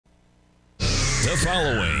The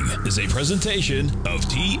following is a presentation of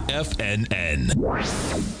TFNN.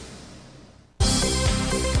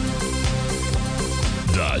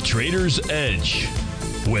 The Trader's Edge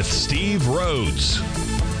with Steve Rhodes.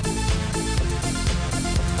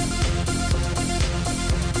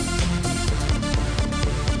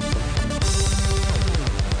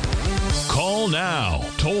 Call now,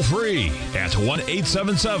 toll free at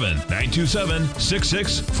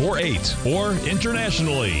 1-877-927-6648 or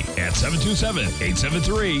internationally at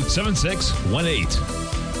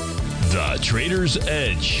 727-873-7618. The Trader's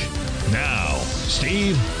Edge. Now,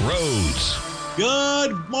 Steve Rhodes.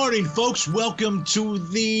 Good morning, folks. Welcome to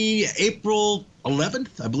the April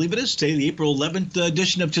 11th, I believe it is, today, the April 11th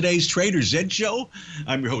edition of today's Trader's Edge Show.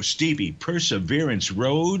 I'm your host, Stevie Perseverance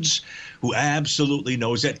Rhodes, who absolutely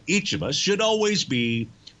knows that each of us should always be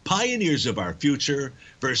pioneers of our future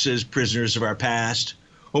versus prisoners of our past.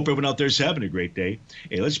 Hope everyone out there is having a great day.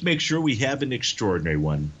 Hey, let's make sure we have an extraordinary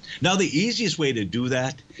one. Now, the easiest way to do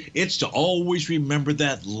that, it's to always remember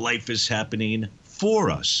that life is happening for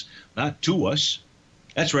us, not to us.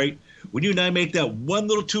 That's right. When you and I make that one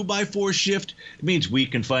little 2x4 shift, it means we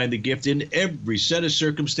can find the gift in every set of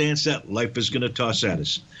circumstance that life is going to toss at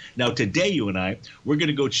us. Now, today, you and I, we're going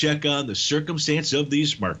to go check on the circumstance of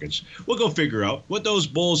these markets. We'll go figure out what those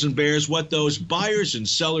bulls and bears, what those buyers and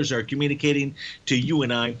sellers are communicating to you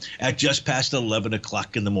and I at just past 11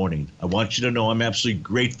 o'clock in the morning. I want you to know I'm absolutely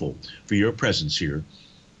grateful for your presence here.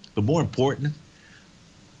 But more important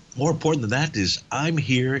than that is I'm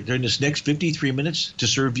here during this next 53 minutes to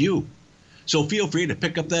serve you. So feel free to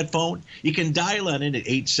pick up that phone. You can dial on in at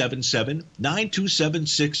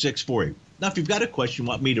 877-927-6648. Now, if you've got a question,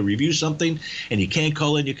 want me to review something, and you can't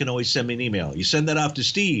call in, you can always send me an email. You send that off to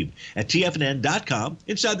Steve at TFNN.com.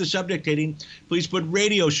 Inside the subject heading, please put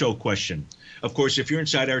radio show question. Of course, if you're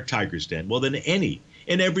inside our Tiger's Den, well, then any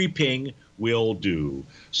and every ping will do.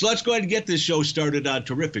 So let's go ahead and get this show started on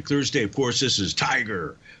terrific Thursday. Of course, this is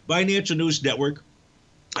Tiger Financial News Network.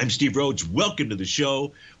 I'm Steve Rhodes. Welcome to the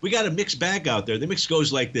show. We got a mixed bag out there. The mix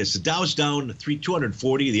goes like this. The Dow's down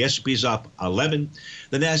 240. The S&P's up 11.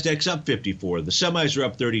 The Nasdaq's up 54. The semis are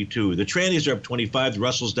up 32. The trannies are up 25. The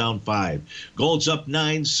Russell's down 5. Gold's up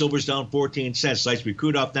 9. Silver's down 14 cents. Light sweet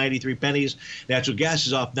crude off 93 pennies. Natural gas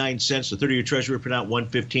is off 9 cents. The 30-year Treasury put out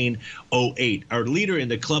 115.08. Our leader in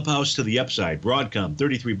the clubhouse to the upside, Broadcom,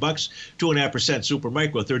 33 bucks, 2.5%.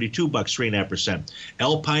 Supermicro, 32 bucks, 3.5%.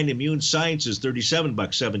 Alpine Immune Sciences, 37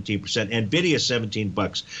 bucks, 17%. Nvidia, 17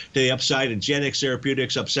 bucks to the upside, and Genix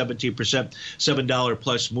Therapeutics up 17%, $7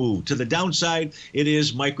 plus move. To the downside, it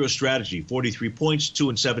is MicroStrategy, 43 points, 2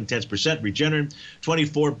 7/10%. Regeneron,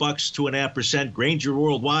 24 bucks, 2.5%. Granger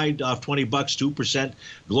Worldwide off 20 bucks, 2%.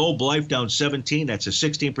 Globe Life down 17, that's a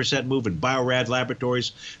 16% move. And Biorad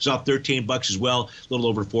Laboratories is off 13 bucks as well, a little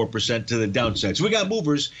over 4% to the downside. So we got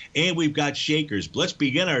movers and we've got shakers. But let's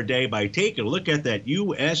begin our day by taking a look at that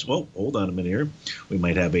U.S. Oh, hold on a minute here. We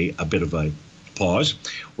might have a bit of a pause.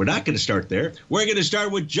 We're not going to start there. We're going to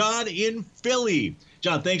start with John in Philly.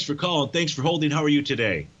 John, thanks for calling. Thanks for holding. How are you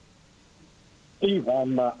today? Steve,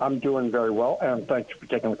 I'm doing very well, and thank you for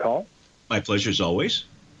taking the call. My pleasure as always.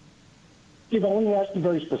 Steve, I want to ask you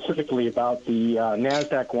very specifically about the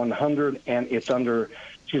NASDAQ 100 and its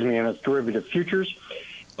derivative futures.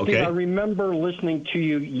 Okay. Steve, I remember listening to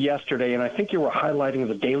you yesterday, and I think you were highlighting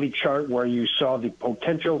the daily chart where you saw the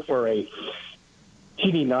potential for a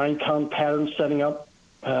TD9 count pattern setting up.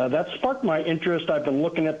 That sparked my interest. I've been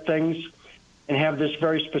looking at things and have this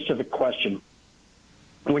very specific question.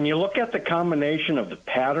 When you look at the combination of the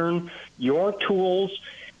pattern, your tools,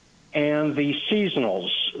 and the seasonals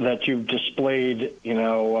that you've displayed,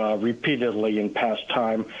 repeatedly in past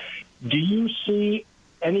time, do you see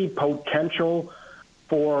any potential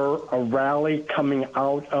for a rally coming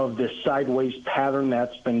out of this sideways pattern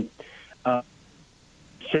that's been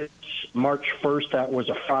since March 1st? That was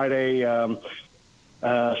a Friday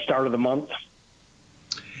start of the month.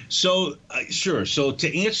 So, sure. So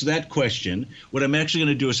to answer that question, what I'm actually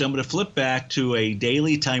going to do is I'm going to flip back to a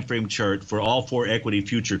daily time frame chart for all 4 equity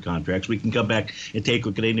future contracts. We can come back and take a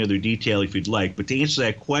look at any other detail if you'd like. But to answer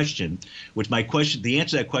that question, the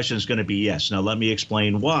answer to that question is going to be yes. Now, let me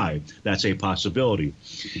explain why that's a possibility.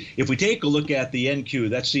 If we take a look at the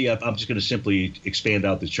NQ, I'm just going to simply expand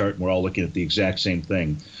out the chart, and we're all looking at the exact same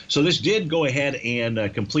thing. So this did go ahead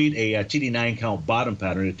and complete a TD9 count bottom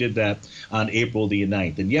pattern. It did that on April the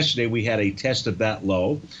 9th. And yesterday we had a test of that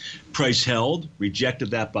low. Price held,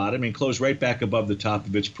 rejected that bottom, and closed right back above the top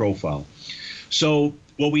of its profile. So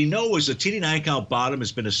What we know is the TD9 count bottom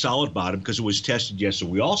has been a solid bottom because it was tested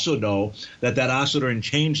yesterday. We also know that that oscillator and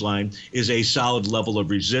change line is a solid level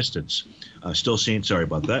of resistance. Still seeing, sorry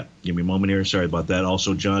about that. Give me a moment here. Sorry about that.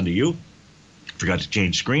 Also, John, to you. Forgot to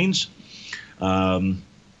change screens.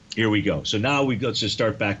 Here we go. So now let's just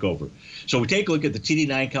start back over. So we take a look at the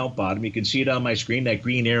TD9 count bottom. You can see it on my screen. That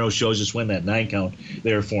green arrow shows us when that 9 count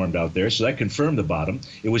there formed out there. So that confirmed the bottom.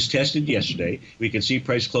 It was tested yesterday. We can see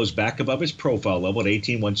price closed back above its profile level at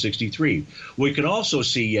 18,163. What we can also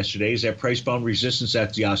see yesterday is that price found resistance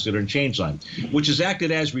at the oscillator and change line, which has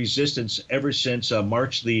acted as resistance ever since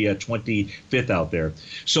March the 25th out there.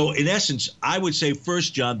 So in essence, I would say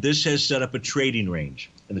first, John, this has set up a trading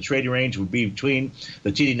range. And the trading range would be between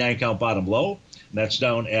the TD9 count bottom low, and that's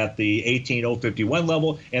down at the 18,051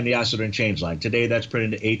 level, and the oscillator and change line. Today, that's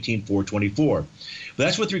printed to 18,424. But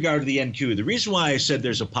that's with regard to the NQ. The reason why I said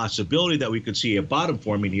there's a possibility that we could see a bottom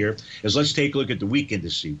forming here is let's take a look at the week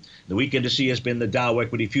indice. The week indice has been the Dow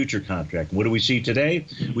Equity Future Contract. And what do we see today?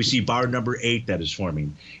 We see bar number 8 that is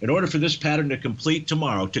forming. In order for this pattern to complete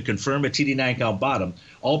tomorrow, to confirm a TD9 count bottom,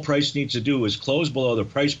 all price needs to do is close below the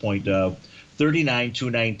price point of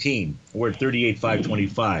 39,219. We're at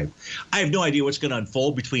 38,525. I have no idea what's going to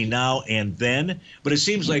unfold between now and then, but it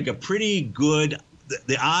seems like a pretty good,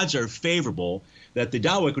 the odds are favorable that the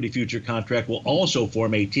Dow Equity Future Contract will also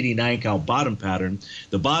form a TD9 count bottom pattern,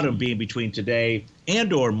 the bottom being between today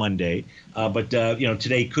and or Monday, but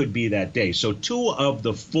today could be that day. So 2 of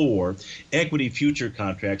the 4 equity future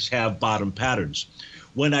contracts have bottom patterns.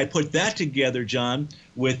 When I put that together, John,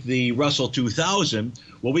 with the Russell 2000,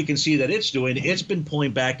 what we can see that it's doing, it's been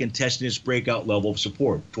pulling back and testing its breakout level of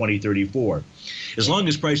support, 2034. As long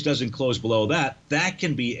as price doesn't close below that, that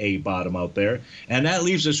can be a bottom out there. And that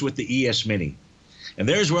leaves us with the ES Mini. And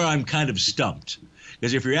there's where I'm kind of stumped.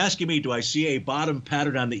 Because if you're asking me, do I see a bottom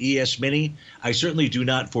pattern on the ES Mini? I certainly do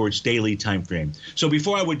not for its daily time frame. So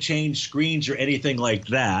before I would change screens or anything like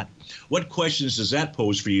that, what questions does that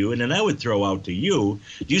pose for you? And then I would throw out to you,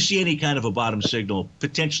 do you see any kind of a bottom signal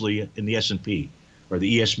potentially in the S&P or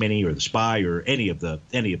the ES Mini or the SPY or any of the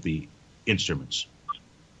instruments?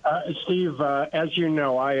 Steve, as you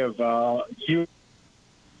know, I have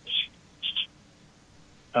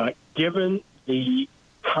given the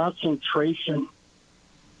concentration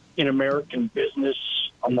in American business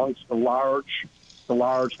amongst the large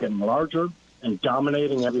getting larger and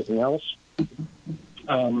dominating everything else.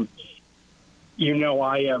 I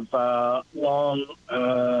have long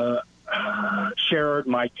shared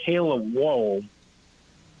my tale of woe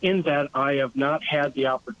in that I have not had the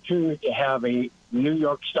opportunity to have a New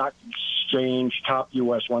York Stock Exchange top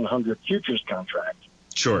U.S. 100 futures contract.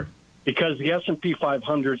 Sure. Because the S&P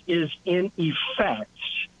 500 is in effect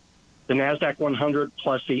the NASDAQ 100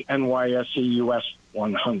 plus the NYSE US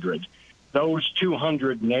 100. Those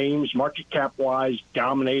 200 names, market cap-wise,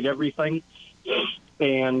 dominate everything.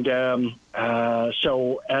 And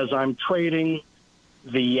so as I'm trading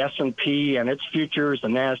the S&P and its futures, the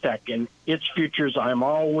NASDAQ and its futures, I'm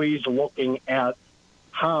always looking at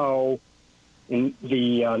how the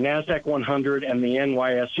NASDAQ 100 and the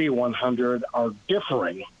NYSE 100 are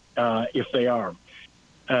differing, if they are.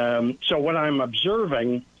 So what I'm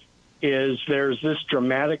observing is there's this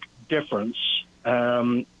dramatic difference.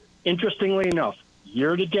 Interestingly enough,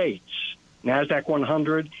 year-to-date, NASDAQ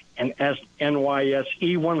 100 and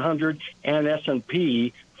NYSE 100 and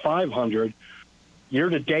S&P 500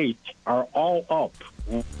 year-to-date are all up.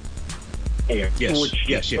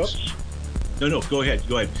 Yes. Oops. No, go ahead.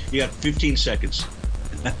 You got 15 seconds.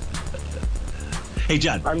 Hey,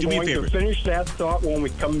 John, do me a favor. I'm going to finish that thought when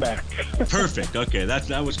we come back. Perfect. Okay,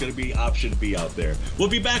 that was going to be option B out there. We'll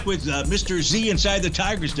be back with Mr. Z inside the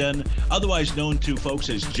Tiger's Den, otherwise known to folks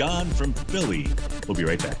as John from Philly. We'll be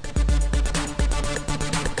right back.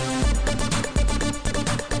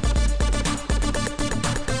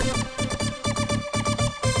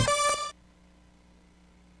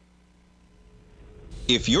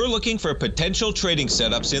 If you're looking for potential trading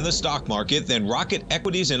setups in the stock market, then Rocket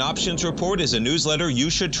Equities and Options Report is a newsletter you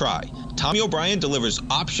should try. Tommy O'Brien delivers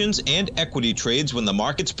options and equity trades when the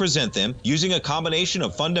markets present them, using a combination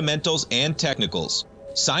of fundamentals and technicals.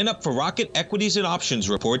 Sign up for Rocket Equities and Options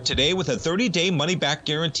Report today with a 30-day money-back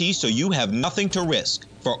guarantee, so you have nothing to risk.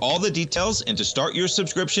 For all the details and to start your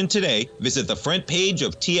subscription today, visit the front page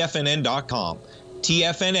of TFNN.com.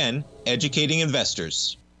 TFNN, educating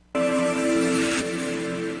investors.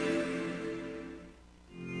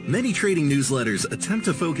 Many trading newsletters attempt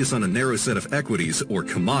to focus on a narrow set of equities or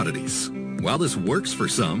commodities. While this works for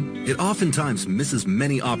some, it oftentimes misses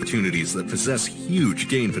many opportunities that possess huge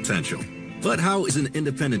gain potential. But how is an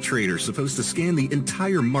independent trader supposed to scan the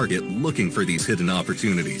entire market looking for these hidden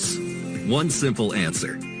opportunities? One simple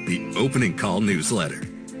answer: the opening call newsletter.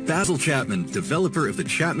 Basil Chapman, developer of the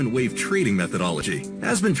Chapman Wave trading methodology,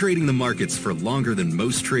 has been trading the markets for longer than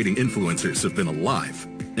most trading influencers have been alive.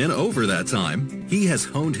 And over that time, he has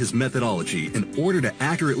honed his methodology in order to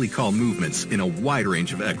accurately call movements in a wide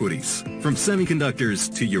range of equities, from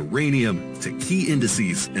semiconductors to uranium to key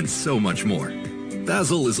indices and so much more.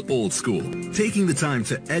 Basil is old school, taking the time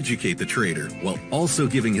to educate the trader while also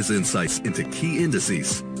giving his insights into key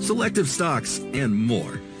indices, selective stocks, and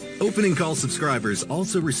more. Opening call subscribers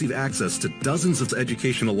also receive access to dozens of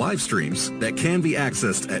educational live streams that can be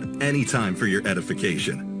accessed at any time for your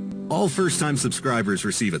edification. All first-time subscribers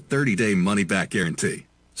receive a 30-day money-back guarantee.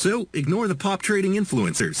 So ignore the pop trading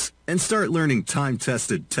influencers and start learning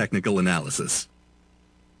time-tested technical analysis.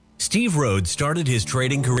 Steve Rhodes started his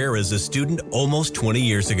trading career as a student almost 20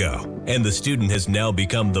 years ago, and the student has now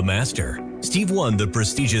become the master. Steve won the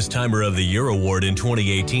prestigious Timer of the Year award in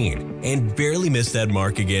 2018 and barely missed that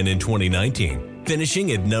mark again in 2019,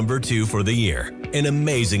 finishing at number 2 for the year. An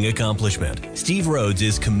amazing accomplishment. Steve Rhodes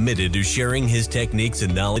is committed to sharing his techniques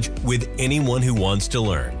and knowledge with anyone who wants to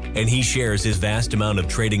learn, and he shares his vast amount of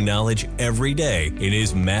trading knowledge every day in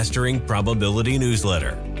his Mastering Probability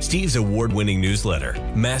newsletter. Steve's award-winning newsletter,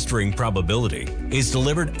 Mastering Probability, is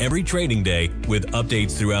delivered every trading day with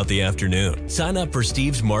updates throughout the afternoon. Sign up for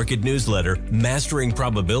Steve's market newsletter, Mastering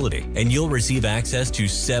Probability, and you'll receive access to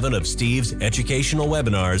 7 of Steve's educational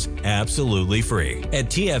webinars absolutely free. At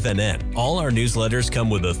TFNN, all our newsletters come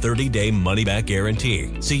with a 30-day money-back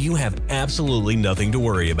guarantee, so you have absolutely nothing to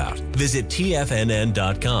worry about. Visit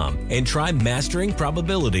TFNN.com and try Mastering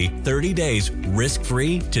Probability 30 days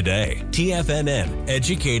risk-free today. TFNN,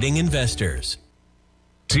 educating investors.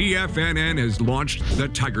 TFNN has launched the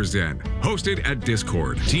Tiger's Den. Hosted at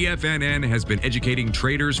Discord, TFNN has been educating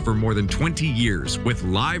traders for more than 20 years with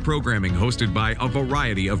live programming hosted by a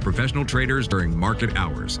variety of professional traders during market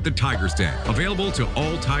hours. The Tiger's Den, available to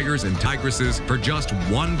all tigers and tigresses for just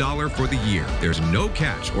 $1 for the year. There's no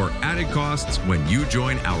catch or added costs when you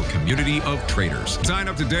join our community of traders. Sign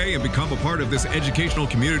up today and become a part of this educational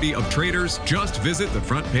community of traders. Just visit the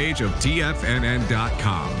front page of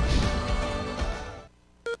TFNN.com.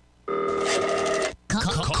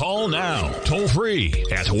 Call now, toll free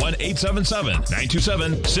at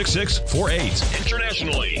 1-877-927-6648.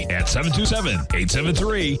 Internationally at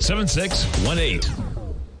 727-873-7618.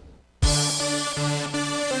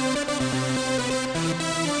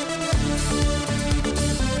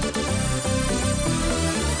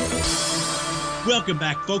 Welcome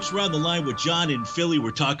back, folks. We're on the line with John in Philly.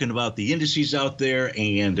 We're talking about the indices out there,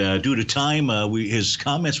 and due to time, his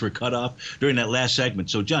comments were cut off during that last segment.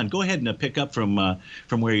 So, John, go ahead and pick up from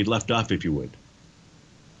where you left off, if you would.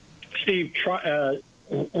 Steve,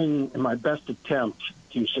 in my best attempt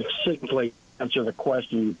to succinctly answer the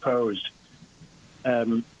question you posed,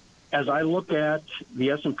 as I look at the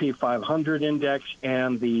S&P 500 index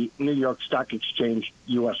and the New York Stock Exchange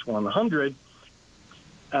US 100,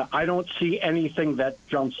 I don't see anything that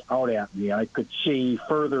jumps out at me. I could see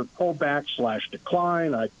further pullback /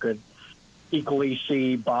 decline. I could equally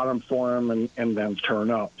see bottom form and then turn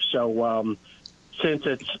up. So since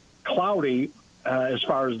it's cloudy, as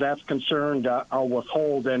far as that's concerned, I'll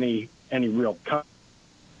withhold any real cut.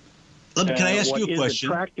 Can I ask you a question? What is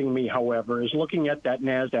attracting me, however, is looking at that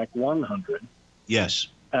NASDAQ 100. Yes.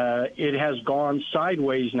 It has gone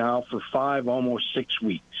sideways now for 5, almost 6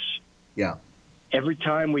 weeks. Yeah. Every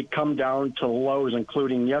time we come down to lows,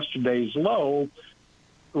 including yesterday's low,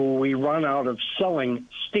 we run out of selling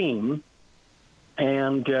steam.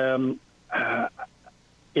 And it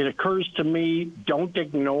occurs to me, don't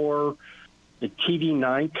ignore the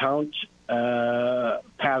TD9 count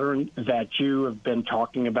pattern that you have been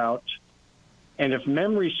talking about. And if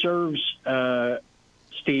memory serves,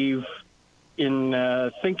 Steve,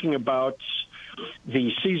 in thinking about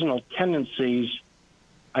the seasonal tendencies,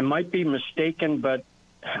 I might be mistaken, but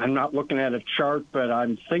I'm not looking at a chart, but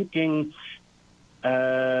I'm thinking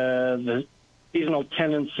the seasonal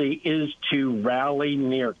tendency is to rally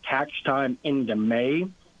near tax time into May.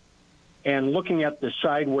 And looking at the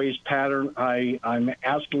sideways pattern, I'm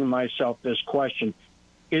asking myself this question.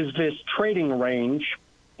 Is this trading range,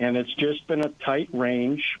 and it's just been a tight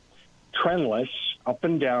range, trendless, up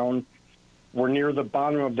and down, we're near the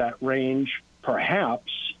bottom of that range,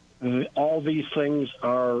 perhaps? All these things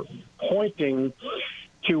are pointing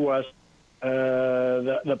to us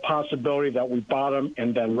the possibility that we bottom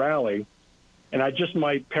and then rally. And I just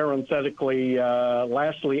might parenthetically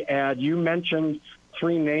lastly add, you mentioned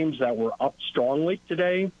 3 names that were up strongly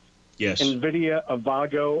today. Yes. NVIDIA,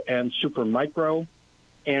 Avago, and Supermicro.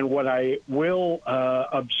 And what I will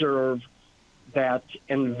observe that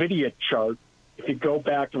NVIDIA chart, if you go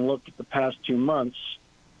back and look at the past 2 months,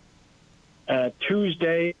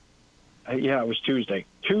 Tuesday, it was Tuesday.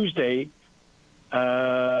 Tuesday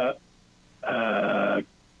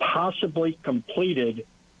possibly completed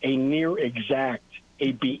a near exact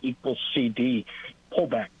AB equals CD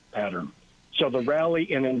pullback pattern. So the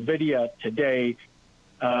rally in NVIDIA today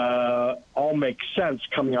all makes sense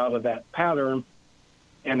coming out of that pattern,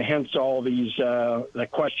 and hence all these the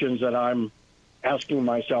questions that I'm asking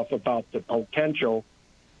myself about the potential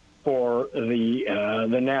for the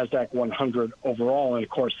NASDAQ 100 overall. And of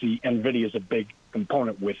course, the NVIDIA is a big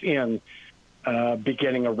component within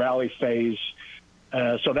beginning a rally phase.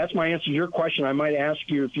 So that's my answer to your question. I might ask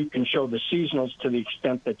you if you can show the seasonals to the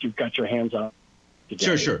extent that you've got your hands on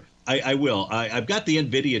today. Sure. I will. I've got the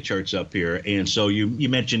NVIDIA charts up here. And so you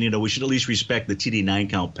mentioned, we should at least respect the TD9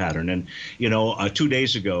 count pattern. And, 2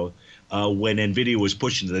 days ago, when NVIDIA was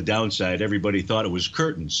pushing to the downside, everybody thought it was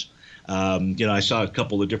curtains. I saw a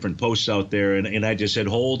couple of different posts out there, and I just said,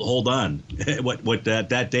 hold on. what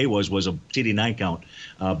that day was a TD9 count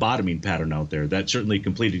bottoming pattern out there. That certainly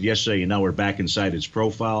completed yesterday, and now we're back inside its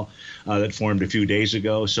profile that formed a few days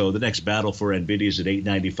ago. So the next battle for NVIDIA is at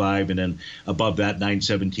 895, and then above that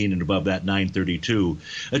 917, and above that 932.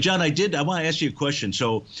 John, I want to ask you a question.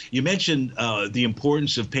 So you mentioned the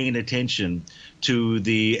importance of paying attention to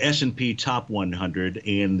the S&P top 100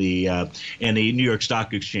 and the New York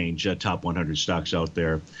Stock Exchange top 100 stocks out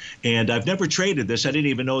there. And I've never traded this. I didn't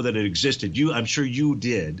even know that it existed. I'm sure you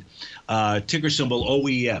did. Ticker symbol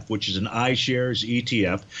OEF, which is an iShares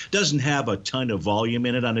ETF, doesn't have a ton of volume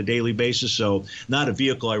in it on a daily basis, so not a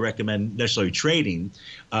vehicle I recommend necessarily trading.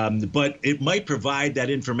 But it might provide that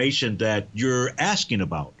information that you're asking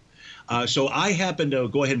about. So I happen to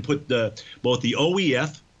go ahead and put both the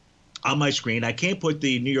OEF on my screen. I can't put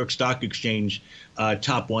the New York Stock Exchange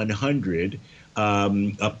top 100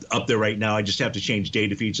 up there right now. I just have to change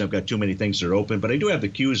data feeds. I've got too many things that are open, but I do have the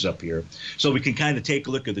Qs up here, so we can kind of take a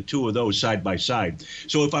look at the two of those side by side.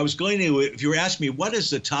 So if you were asking me what is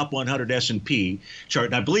the top 100 S&P chart,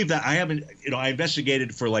 and I believe that I haven't, I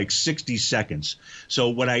investigated for like 60 seconds. So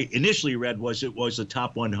what I initially read was it was the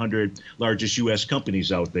top 100 largest U.S.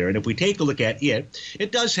 companies out there, and if we take a look at it,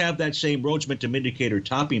 it does have that same Rhodes Momentum Indicator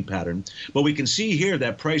topping pattern, but we can see here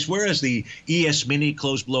that price, whereas the ES Mini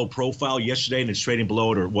closed below profile yesterday, and it's trading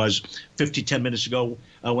below it, or it was 10 minutes ago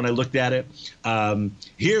when I looked at it.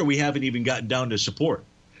 Here we haven't even gotten down to support,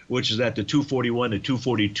 which is at the 241 to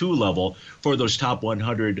 242 level for those top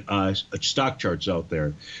 100 stock charts out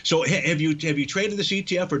there. So have you traded this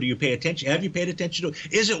ETF, or do you pay attention? Have you paid attention to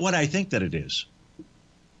it? Is it what I think that it is?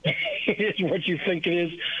 It is what you think it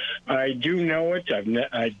is. I do know it.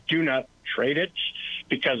 I do not trade it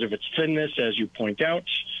because of its thinness, as you point out.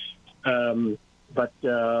 But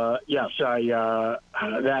yes,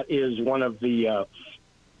 that is one of the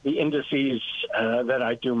indices that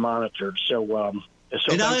I do monitor. So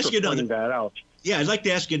and I'll ask you pointing that out. Yeah, I'd like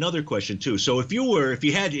to ask you another question too. So if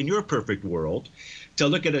you had in your perfect world to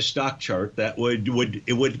look at a stock chart, that would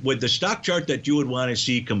the stock chart that you would want to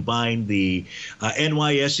see combine the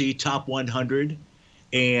NYSE top 100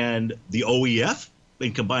 and the OEF,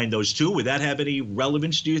 and combine those two? Would that have any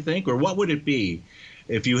relevance, do you think, or what would it be?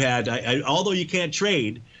 If you had, although you can't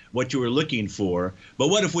trade what you were looking for, but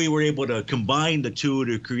what if we were able to combine the two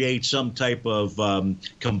to create some type of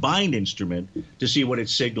combined instrument to see what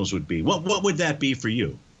its signals would be? What would that be for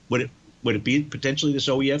you? Would it be potentially this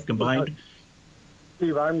OEF combined?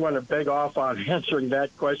 Steve, I'm going to beg off on answering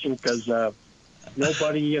that question because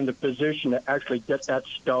nobody in the position to actually get that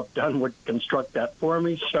stuff done would construct that for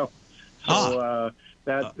me. So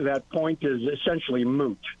that point is essentially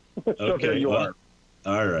moot. So okay, there you are.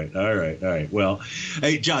 All right. Well,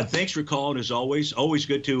 hey, John, thanks for calling as always. Always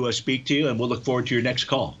good to speak to you, and we'll look forward to your next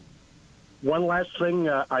call. One last thing.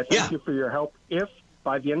 I thank you for your help. If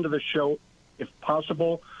by the end of the show, if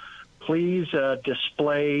possible, please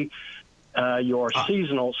display your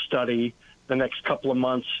seasonal study the next couple of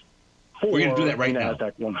months. We're going to do that right now.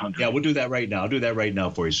 NASDAQ 100. Yeah, we'll do that right now. I'll do that right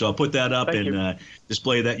now for you. So I'll put that up and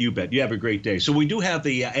display that. You bet. You have a great day. So we do have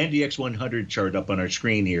the NDX 100 chart up on our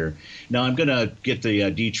screen here. Now I'm going to get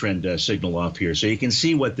the D-trend signal off here so you can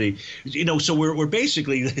see what so we're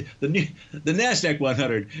basically, the NASDAQ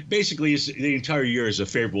 100 basically is the entire year is a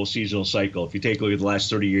favorable seasonal cycle if you take a look at the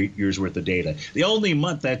last 30 years worth of data. The only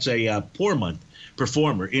month that's a poor month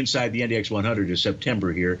performer inside the NDX 100 is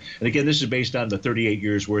September here. And again, this is based on the 38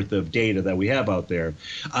 years worth of data that we have out there.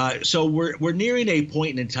 So we're nearing a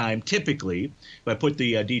point in time, typically, if I put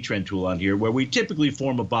the D-trend tool on here, where we typically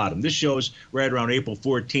form a bottom. This shows right around April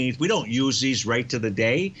 14th. We don't use these right to the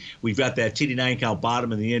day. We've got that TD9 count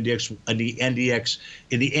bottom in the NDX,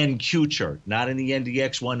 in the NQ chart, not in the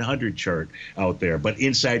NDX 100 chart out there, but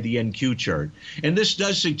inside the NQ chart. And this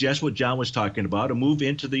does suggest what John was talking about, a move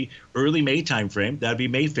into the early May timeframe. That'd be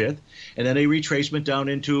May 5th, and then a retracement down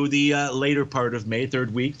into the later part of May,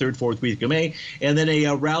 third, fourth week of May, and then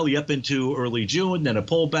a rally up into early June, then a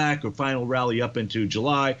pullback, a final rally up into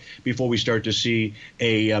July before we start to see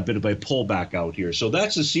a bit of a pullback out here. So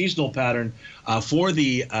that's the seasonal pattern for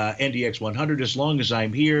the NDX 100 as long as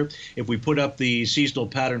I'm here. If we put up the seasonal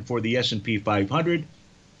pattern for the S&P 500,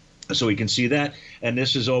 so we can see that, and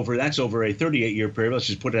this is over, that's over a 38-year period. Let's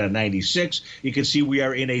just put it at 96. You can see we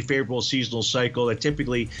are in a favorable seasonal cycle that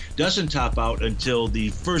typically doesn't top out until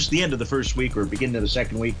the end of the first week or beginning of the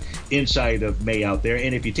second week inside of May out there.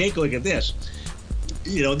 And if you take a look at this,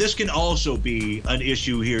 this can also be an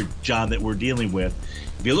issue here, John, that we're dealing with.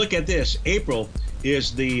 If you look at this, April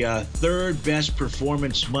is the third best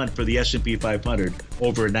performance month for the S&P 500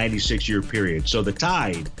 over a 96-year period. So the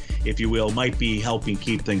tide, if you will, might be helping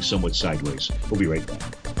keep things somewhat sideways. We'll be right back.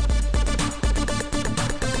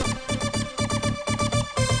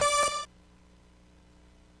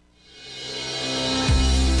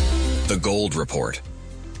 The Gold Report.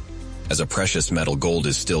 As a precious metal, gold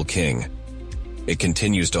is still king. It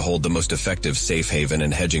continues to hold the most effective safe haven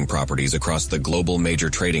and hedging properties across the global major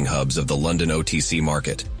trading hubs of the London OTC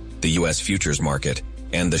market, the U.S. futures market,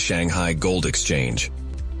 and the Shanghai Gold Exchange.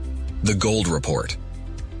 The Gold Report.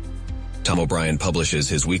 Tom O'Brien publishes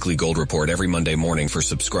his weekly gold report every Monday morning for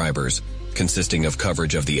subscribers, consisting of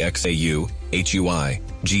coverage of the XAU, HUI,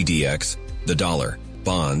 GDX, the dollar,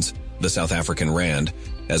 bonds, the South African rand,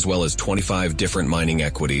 as well as 25 different mining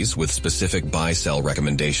equities with specific buy-sell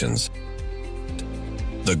recommendations.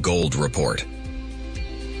 The Gold Report.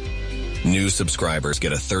 New subscribers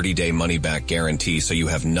get a 30-day money-back guarantee, so you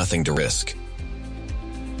have nothing to risk.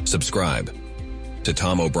 Subscribe to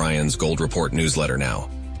Tom O'Brien's Gold Report newsletter now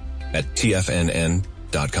at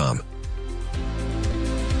TFNN.com.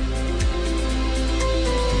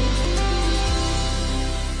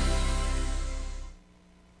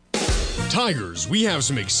 Tigers, we have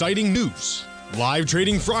some exciting news. Live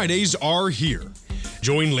Trading Fridays are here.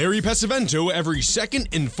 Join Larry Pesavento every second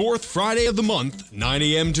and fourth Friday of the month, 9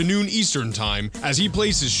 a.m. to noon Eastern Time, as he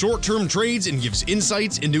places short-term trades and gives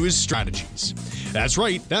insights into his strategies. That's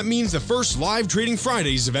right, that means the first Live Trading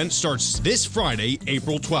Fridays event starts this Friday,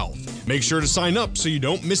 April 12th. Make sure to sign up so you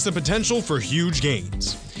don't miss the potential for huge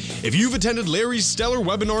gains. If you've attended Larry's stellar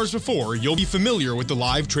webinars before, you'll be familiar with the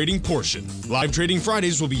live trading portion. Live Trading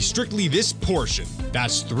Fridays will be strictly this portion.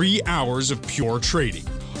 That's 3 hours of pure trading.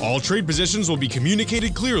 All trade positions will be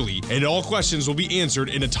communicated clearly, and all questions will be answered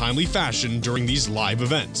in a timely fashion during these live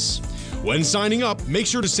events. When signing up, make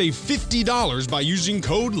sure to save $50 by using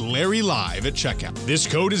code LARRYLIVE at checkout. This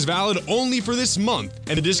code is valid only for this month,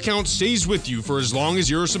 and the discount stays with you for as long as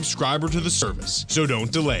you're a subscriber to the service, so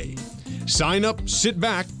don't delay. Sign up, sit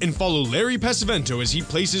back, and follow Larry Pesavento as he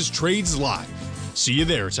places trades live. See you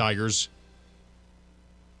there, Tigers.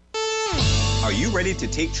 Are you ready to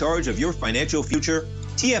take charge of your financial future?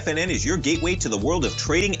 TFNN is your gateway to the world of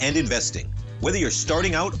trading and investing. Whether you're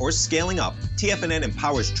starting out or scaling up, TFNN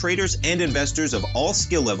empowers traders and investors of all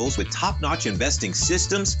skill levels with top-notch investing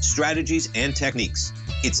systems, strategies, and techniques.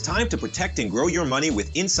 It's time to protect and grow your money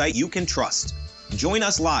with insight you can trust. Join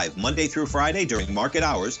us live Monday through Friday during market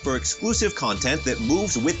hours for exclusive content that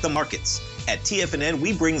moves with the markets. At TFNN,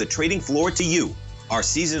 we bring the trading floor to you. Our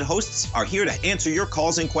seasoned hosts are here to answer your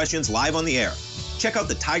calls and questions live on the air. Check out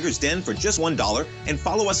the Tiger's Den for just $1 and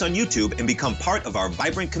follow us on YouTube and become part of our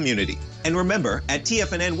vibrant community. And remember, at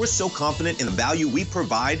TFNN, we're so confident in the value we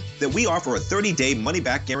provide that we offer a 30-day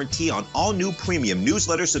money-back guarantee on all new premium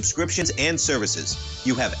newsletter subscriptions and services.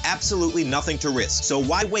 You have absolutely nothing to risk, so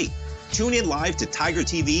why wait? Tune in live to Tiger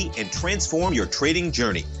TV and transform your trading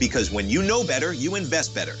journey, because when you know better, you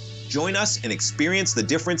invest better. Join us and experience the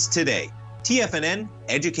difference today. TFNN,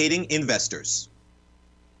 educating investors.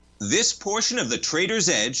 This portion of the Trader's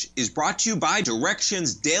Edge is brought to you by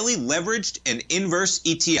Direxion's daily leveraged and inverse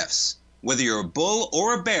ETFs. Whether you're a bull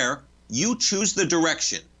or a bear, you choose the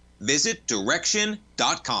direction. Visit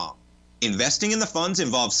Direxion.com. Investing in the funds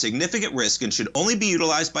involves significant risk and should only be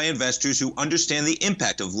utilized by investors who understand the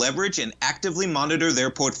impact of leverage and actively monitor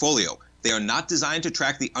their portfolio. They are not designed to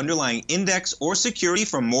track the underlying index or security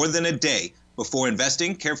for more than a day Before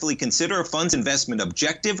investing, carefully consider a fund's investment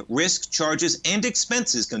objective, risk, charges, and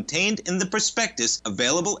expenses contained in the prospectus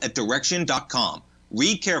available at Direxion.com.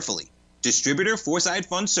 Read carefully. Distributor Foreside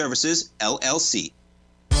Fund Services, LLC.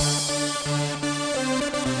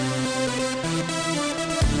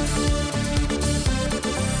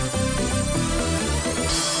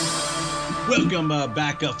 Welcome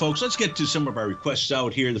back, folks. Let's get to some of our requests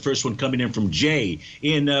out here. The first one coming in from Jay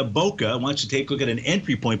in Boca wants to take a look at an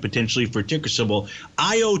entry point potentially for ticker symbol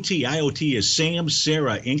IoT. IoT is Sam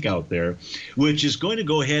Sarah Inc. out there, which is going to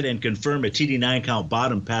go ahead and confirm a TD9 count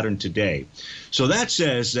bottom pattern today. So that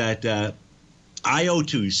says that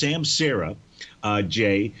IoT, Sam Sarah,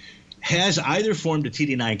 Jay, has either formed a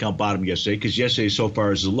TD9 count bottom yesterday, because yesterday so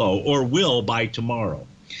far is a low, or will by tomorrow.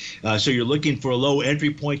 So you're looking for a low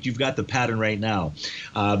entry point. You've got the pattern right now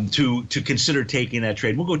to consider taking that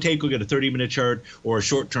trade. We'll go take a look at a 30-minute chart or a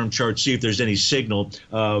short-term chart, see if there's any signal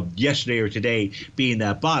yesterday or today being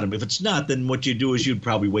that bottom. If it's not, then what you do is you'd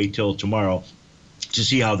probably wait till tomorrow to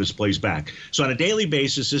see how this plays back. So on a daily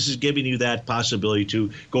basis, this is giving you that possibility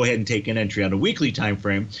to go ahead and take an entry. On a weekly time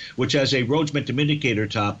frame, which has a Rhodes Momentum Indicator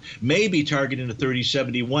top, may be targeting a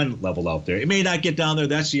 3071 level out there. It may not get down there.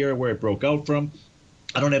 That's the area where it broke out from.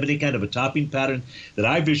 I don't have any kind of a topping pattern that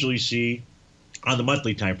I visually see on the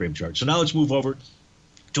monthly time frame chart. So now let's move over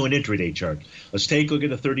to an intraday chart. Let's take a look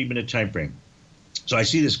at a 30-minute time frame. So I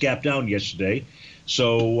see this gap down yesterday.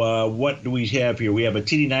 So what do we have here? We have a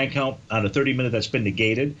TD9 count on a 30-minute that's been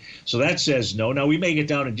negated. So that says no. Now, we may get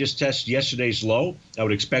down and just test yesterday's low. I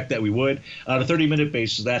would expect that we would. On a 30-minute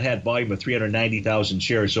basis, that had volume of 390,000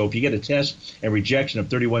 shares. So if you get a test and rejection of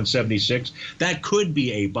 3176, that could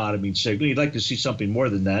be a bottoming signal. You'd like to see something more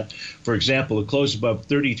than that. For example, a close above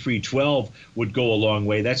 3312 would go a long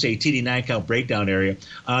way. That's a TD9 count breakdown area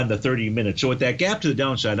on the 30-minute. So with that gap to the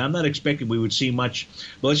downside, I'm not expecting we would see much.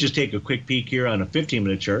 But let's just take a quick peek here on a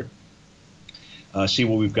 15-minute chart. See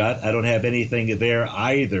what we've got. I don't have anything there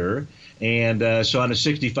either. And so on a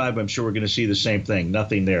 65, I'm sure we're going to see the same thing.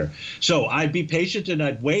 Nothing there. So I'd be patient and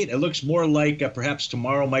I'd wait. It looks more like perhaps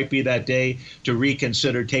tomorrow might be that day to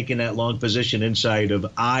reconsider taking that long position inside of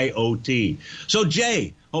IoT. So,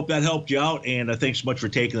 Jay, hope that helped you out, and thanks so much for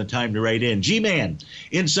taking the time to write in. G-Man,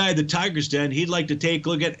 inside the Tiger's Den, he'd like to take a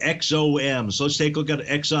look at XOM. So let's take a look at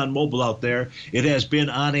ExxonMobil out there. It has been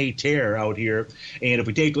on a tear out here. And if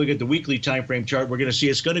we take a look at the weekly time frame chart, we're going to see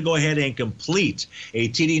it's going to go ahead and complete a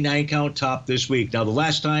TD9 count top this week. Now, the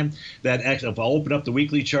last time that, if I open up the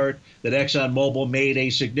weekly chart, that ExxonMobil made a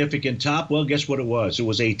significant top, well, guess what it was? It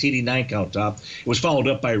was a TD9 count top. It was followed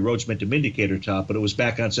up by a Rhodes Momentum Indicator top, but it was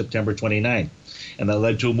back on September 29th. And that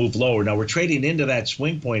led to a move lower. Now we're trading into that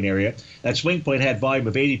swing point area. That swing point had volume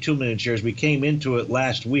of 82 million shares. We came into it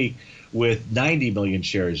last week with 90 million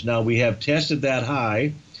shares. Now we have tested that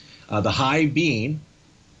high, the high being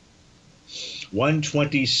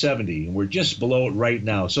 120.70, and we're just below it right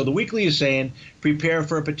now. So the weekly is saying prepare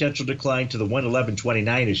for a potential decline to the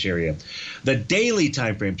 111.29-ish area. The daily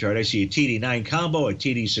time frame chart, I see a TD9 combo, a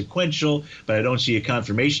TD sequential, but I don't see a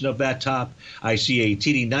confirmation of that top. I see a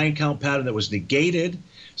TD9 count pattern that was negated.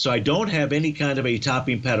 So I don't have any kind of a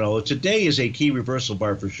topping pattern, although today is a key reversal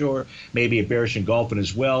bar for sure, maybe a bearish engulfing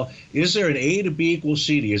as well. Is there an A to B equals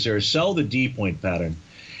C to D? Is there a sell to D point pattern?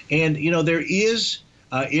 And, you know, there is.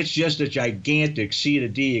 It's just a gigantic C to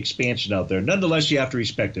D expansion out there. Nonetheless, you have to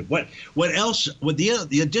respect it. What else? With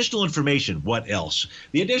the additional information, what else?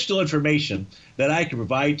 The additional information that I can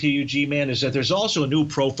provide to you, G-Man, is that there's also a new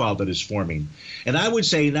profile that is forming. And I would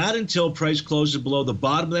say not until price closes below the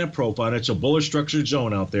bottom of that profile, and it's a bullish structured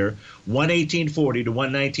zone out there, 118.40 to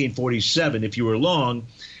 119.47 if you were long.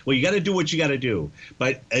 Well, you got to do what you got to do.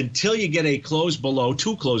 But until you get a close below,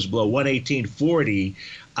 two close below 118.40,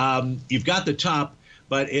 you've got the top,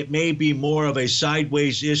 but it may be more of a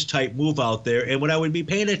sideways-ish type move out there. And what I would be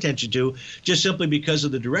paying attention to, just simply because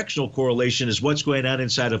of the directional correlation, is what's going on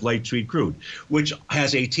inside of light sweet crude, which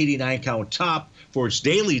has a TD9 count top for its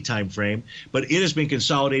daily time frame, but it has been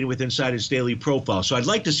consolidated with inside its daily profile. So I'd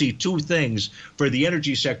like to see two things for the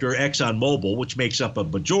energy sector, ExxonMobil, which makes up a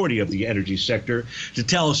majority of the energy sector, to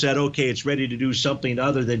tell us that, okay, it's ready to do something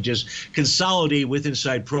other than just consolidate with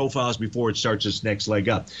inside profiles before it starts its next leg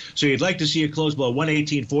up. So you'd like to see a close below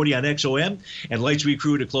 118.40 on XOM and light sweet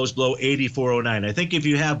crude to close below 84.09. I think if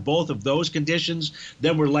you have both of those conditions,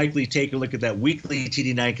 then we're likely taking a look at that weekly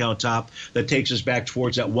TD9 count top that takes us back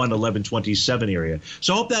towards that 111.27 area. area.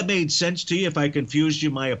 So I hope that made sense to you. If I confused you,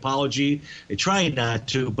 my apology. I try not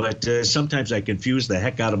to, but sometimes I confuse the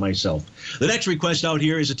heck out of myself. The next request out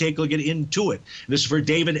here is to take a look at Intuit. This is for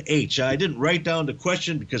David H. I didn't write down the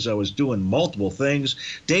question because I was doing multiple things.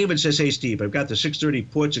 David says, hey, Steve, I've got the 630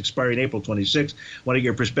 puts expiring April 26th. Want to get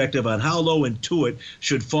your perspective on how low Intuit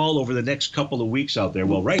should fall over the next couple of weeks out there.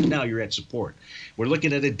 Well, right now you're at support. We're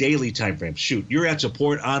looking at a daily time frame. Shoot, you're at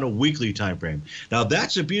support on a weekly time frame. Now,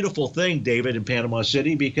 that's a beautiful thing, David, in Panama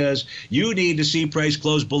City, because you need to see price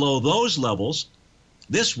close below those levels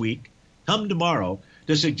this week, come tomorrow,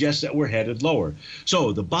 to suggest that we're headed lower.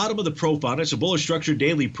 So the bottom of the profile, it's a bullish structure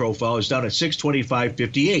daily profile, is down at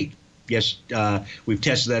 625.58. Yes, we've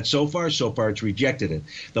tested that so far. So far, it's rejected it.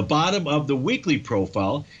 The bottom of the weekly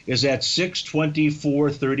profile is at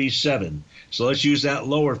 624.37. So let's use that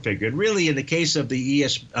lower figure. And really, in the case of the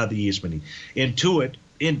Intuit.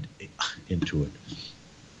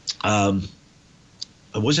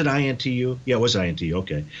 Was it INTU? Yeah, it was INTU.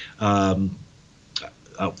 Okay.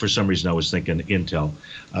 For some reason, I was thinking Intel.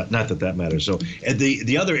 Not that that matters. So and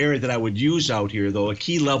the other area that I would use out here, though, a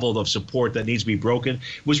key level of support that needs to be broken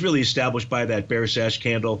was really established by that bear sash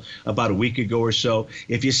candle about a week ago or so.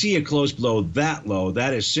 If you see it close below that low,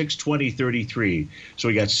 that is 620.33. So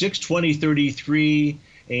we got 620.33.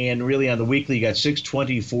 And really on the weekly, you got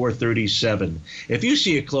 624.37. If you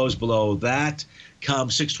see it close below that, come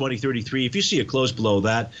 620.33. If you see it close below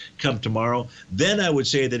that, come tomorrow, then I would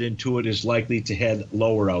say that Intuit is likely to head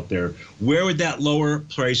lower out there. Where would that lower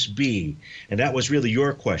price be? And that was really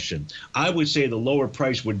your question. I would say the lower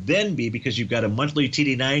price would then be, because you've got a monthly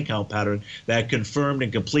TD9 count pattern that confirmed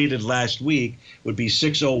and completed last week, would be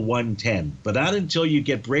 601.10. But not until you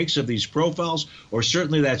get breaks of these profiles, or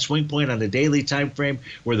certainly that swing point on the daily time frame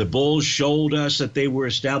where the bulls showed us that they were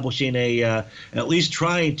establishing a at least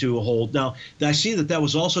trying to hold. Now, I see that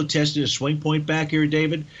was also tested a swing point back here,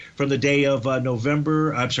 David, from the day of March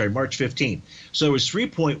 15th. So it was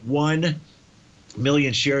 3.1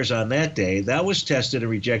 million shares on that day. That was tested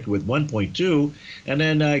and rejected with 1.2, and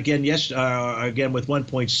then again with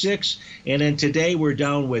 1.6, and then today we're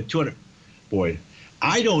down with 200. Boy,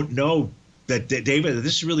 I don't know that, David,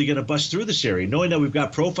 this is really going to bust through this area, knowing that we've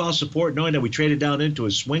got profile support, knowing that we traded down into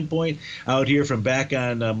a swing point out here from back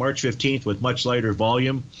on March 15th with much lighter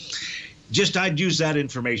volume. Just I'd use that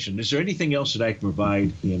information. Is there anything else that I can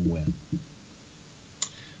provide in when?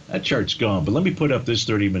 That chart's gone, but let me put up this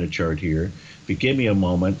 30-minute chart here. If you give me a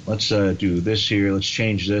moment, let's do this here. Let's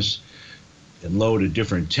change this and load a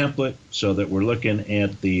different template so that we're looking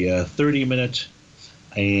at the 30-minute.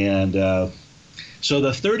 And so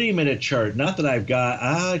the 30-minute chart, not that I've got,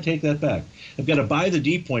 I take that back. I've got a buy the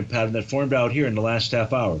D point pattern that formed out here in the last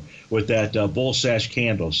half hour with that bull sash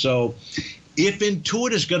candle. So if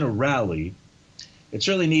Intuit is going to rally, it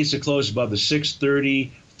certainly needs to close above the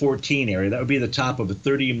 630.14 area. That would be the top of a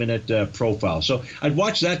 30-minute profile. So I'd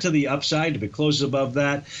watch that to the upside. If it closes above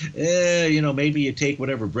that, maybe you take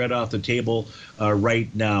whatever bread off the table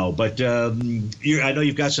right now. But I know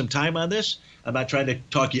you've got some time on this. I'm not trying to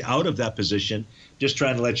talk you out of that position, just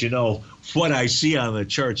trying to let you know what I see on the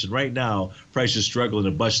charts. And right now, price is struggling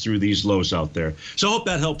to bust through these lows out there. So I hope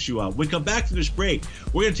that helps you out. When we come back from this break,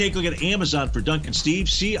 we're going to take a look at Amazon for Duncan Steve,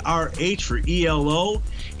 CRH for ELO,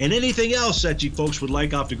 and anything else that you folks would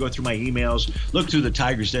like. I'll have to go through my emails, look through the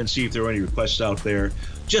Tigers Den, see if there are any requests out there,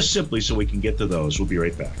 just simply so we can get to those. We'll be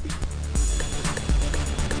right back.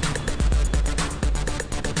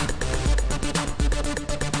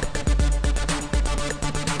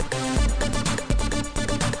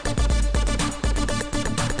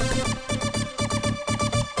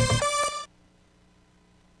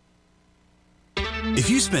 If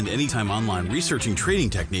you spend any time online researching trading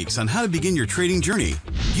techniques on how to begin your trading journey,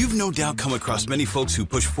 you've no doubt come across many folks who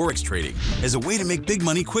push Forex trading as a way to make big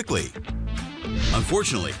money quickly.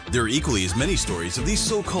 Unfortunately, there are equally as many stories of these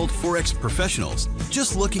so-called Forex professionals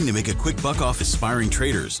just looking to make a quick buck off aspiring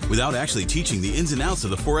traders without actually teaching the ins and outs of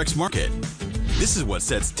the Forex market. This is what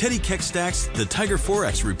sets Teddy Keckstack's The Tiger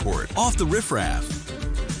Forex Report off the riffraff.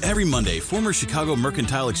 Every Monday, former Chicago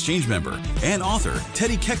Mercantile Exchange member and author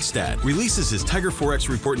Teddy Keckstack releases his Tiger Forex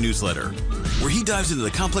Report newsletter, where he dives into the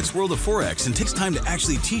complex world of Forex and takes time to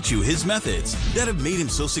actually teach you his methods that have made him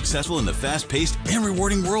so successful in the fast-paced and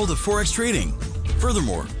rewarding world of Forex trading.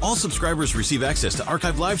 Furthermore, all subscribers receive access to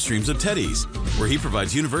archived live streams of Teddy's, where he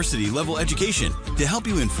provides university-level education to help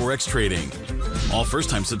you in Forex trading. All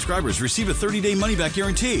first-time subscribers receive a 30-day money-back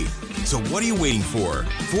guarantee. So what are you waiting for?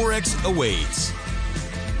 Forex awaits.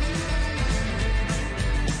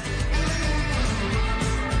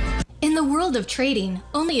 In the world of trading,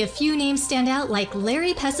 only a few names stand out like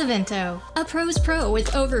Larry Pesavento, a pro's pro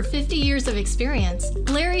with over 50 years of experience.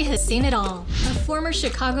 Larry has seen it all. A former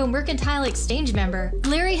Chicago Mercantile Exchange member,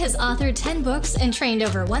 Larry has authored 10 books and trained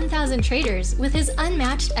over 1,000 traders with his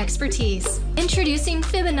unmatched expertise. Introducing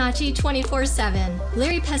Fibonacci 24/7,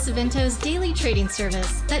 Larry Pesavento's daily trading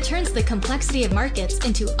service that turns the complexity of markets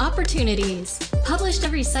into opportunities. Published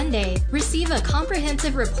every Sunday, receive a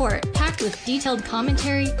comprehensive report packed with detailed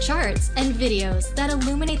commentary, charts, and videos that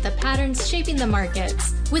illuminate the patterns shaping the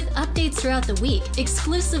markets, with updates throughout the week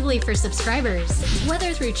exclusively for subscribers.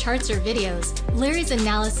 Whether through charts or videos, Larry's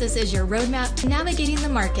analysis is your roadmap to navigating the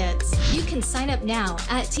markets. You can sign up now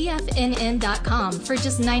at TFNN.com for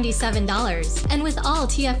just $97. And with all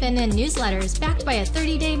TFNN newsletters backed by a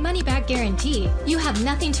 30-day money-back guarantee, you have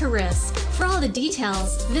nothing to risk. For all the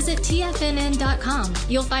details, visit TFNN.com.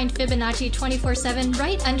 You'll find Fibonacci 24/7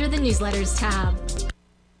 right under the newsletters tab.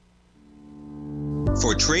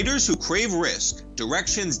 For traders who crave risk,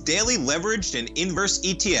 Direxion's daily leveraged and inverse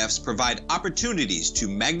ETFs provide opportunities to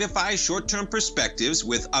magnify short-term perspectives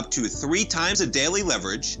with up to 3 times a daily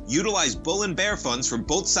leverage, utilize bull and bear funds from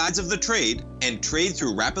both sides of the trade, and trade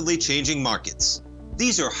through rapidly changing markets.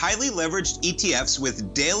 These are highly leveraged ETFs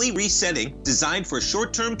with daily resetting designed for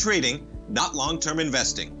short-term trading, not long-term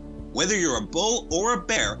investing. Whether you're a bull or a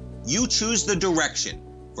bear, you choose the Direxion.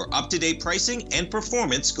 For up-to-date pricing and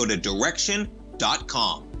performance, go to Direxion.com.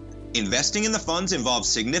 Investing in the funds involves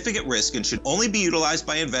significant risk and should only be utilized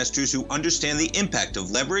by investors who understand the impact of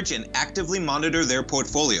leverage and actively monitor their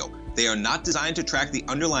portfolio. They are not designed to track the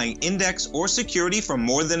underlying index or security for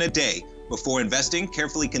more than a day. Before investing,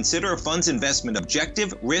 carefully consider a fund's investment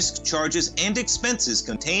objective, risk, charges, and expenses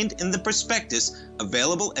contained in the prospectus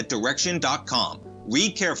available at Direxion.com.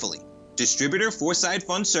 Read carefully. Distributor Foreside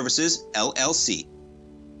Fund Services, LLC.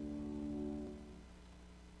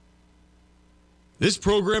 This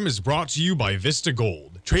program is brought to you by Vista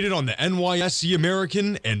Gold, traded on the NYSE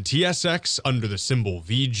American and TSX under the symbol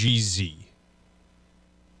VGZ.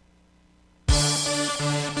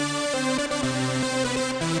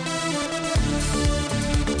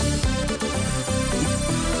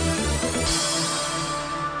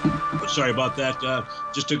 Sorry about that.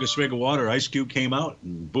 Just took a swig of water. Ice cube came out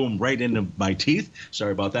and boom, right into my teeth.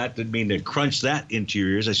 Sorry about that. Didn't mean to crunch that into your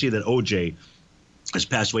ears. I see that OJ has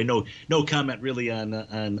passed away. No comment really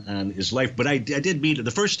on his life, but I did meet him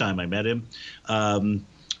the first time I met him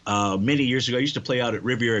many years ago. I used to play out at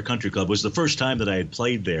Riviera Country Club. It was the first time that I had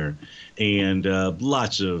played there, and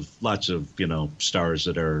lots of stars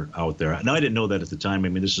that are out there. Now I didn't know that at the time. I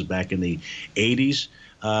mean, this was back in the 80s.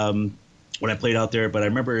 When I played out there, but I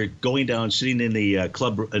remember going down, sitting in the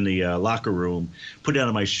club in the locker room, putting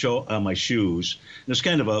on my shoes. And it's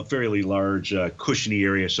kind of a fairly large, cushiony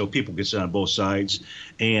area, so people could sit on both sides.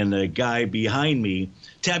 And a guy behind me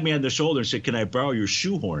tapped me on the shoulder and said, "Can I borrow your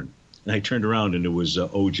shoehorn?" And I turned around, and it was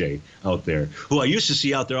OJ out there. Who I used to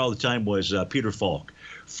see out there all the time was Peter Falk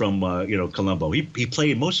from Colombo. He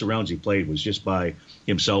played most of the rounds he played was just by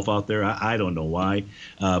himself out there. I don't know why,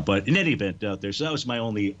 but in any event out there. So that was my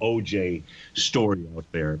only OJ story out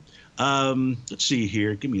there. Let's see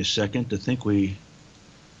here. Give me a second to think. We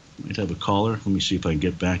might have a caller. Let me see if I can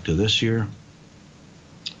get back to this here.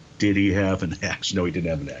 Did he have an axe? No, he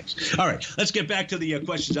didn't have an axe. All right, let's get back to the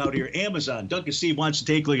questions out here. Amazon. Duncan Steve wants to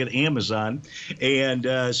take a look at Amazon. And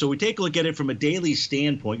so we take a look at it from a daily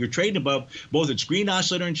standpoint. You're trading above both its green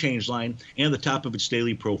oscillator and change line and the top of its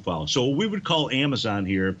daily profile. So what we would call Amazon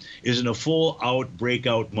here is in a full-out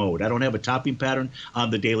breakout mode. I don't have a topping pattern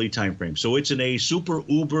on the daily time frame. So it's in a super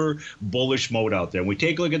uber bullish mode out there. When we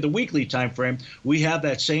take a look at the weekly time frame, we have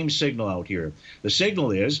that same signal out here. The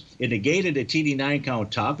signal is it negated a TD9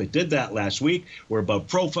 count top. It did that last week. We're above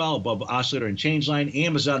profile, above oscillator and change line.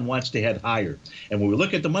 Amazon wants to head higher. And when we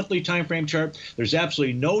look at the monthly time frame chart, there's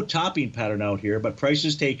absolutely no topping pattern out here, but price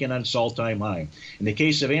is taken on its all-time high. In the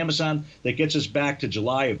case of Amazon, that gets us back to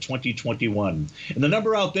July of 2021. And the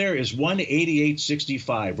number out there is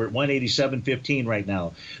 188.65. We're at 187.15 right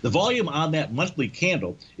now. The volume on that monthly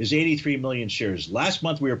candle is 83 million shares. Last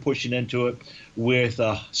month, we were pushing into it with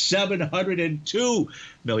 702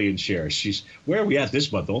 million shares. Jeez, where are we at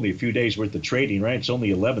this month? Only a few days worth of trading, right? It's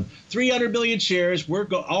only 11. 300 million shares. We're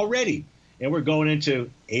already, and we're going into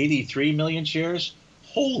 83 million shares.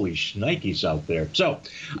 Holy shnikes out there. So,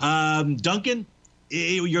 Duncan,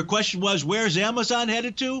 your question was, where's Amazon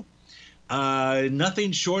headed to?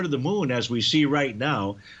 Nothing short of the moon as we see right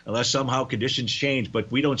now, unless somehow conditions change. But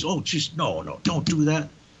we don't. Oh, geez, no, don't do that.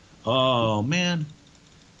 Oh, man.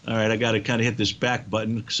 All right, I got to kind of hit this back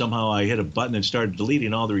button. Somehow I hit a button and started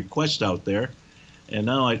deleting all the requests out there. And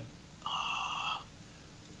now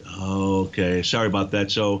Okay, sorry about that.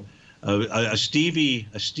 So a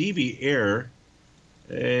Stevie error,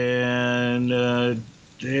 and I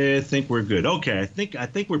think we're good. Okay, I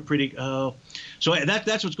think we're pretty. So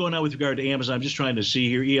that's what's going on with regard to Amazon. I'm just trying to see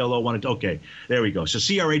here. ELO wanted to. Okay, there we go. So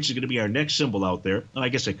CRH is going to be our next symbol out there. I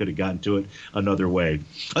guess I could have gotten to it another way.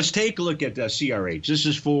 Let's take a look at CRH. This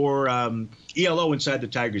is for ELO inside the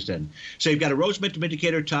Tiger's Den. So you've got a Rhodes momentum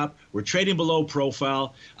indicator top. We're trading below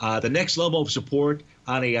profile. The next level of support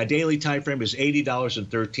on a daily time frame is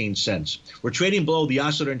 $80.13. We're trading below the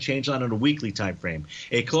oscillator and change line on a weekly time frame.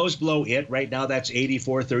 A close below it right now, that's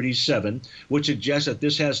 84.37, which suggests that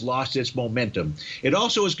this has lost its momentum. It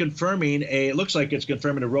also is confirming it looks like it's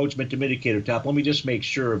confirming a Rhodes momentum indicator top. Let me just make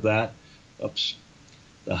sure of that. Oops.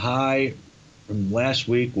 The high from last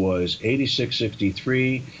week was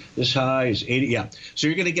 86.63. This high is 80. Yeah. So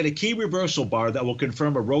you're going to get a key reversal bar that will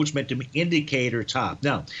confirm a Rhodes momentum indicator top.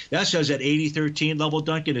 Now, that says that 80.13 level,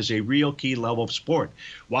 Duncan, is a real key level of support.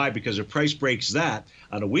 Why? Because if price breaks that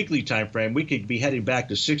on a weekly time frame, we could be heading back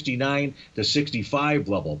to 69 to 65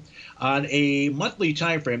 level. On a monthly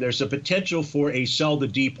time frame, there's a potential for a sell the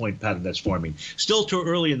D point pattern that's forming. Still too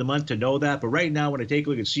early in the month to know that, but right now when I take a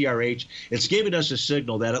look at CRH, it's giving us a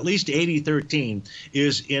signal that at least 80.13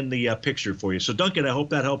 is in the picture for you. So Duncan, I hope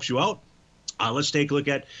that helps you out. Let's take a look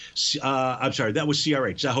at, I'm sorry, that was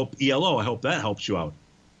CRH. I hope ELO, I hope that helps you out.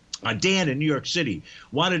 Dan in New York City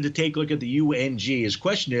wanted to take a look at the UNG. His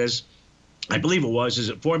question is, I believe it was, is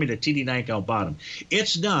it forming a TD9 count bottom?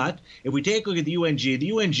 It's not. If we take a look at the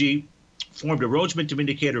UNG formed a Rhodes momentum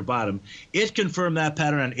indicator bottom. It confirmed that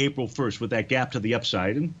pattern on April 1st with that gap to the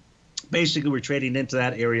upside. And basically, we're trading into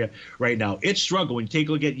that area right now. It's struggling. Take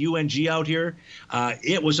a look at UNG out here.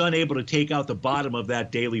 It was unable to take out the bottom of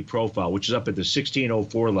that daily profile, which is up at the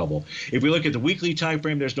 1604 level. If we look at the weekly time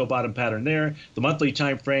frame, there's no bottom pattern there. The monthly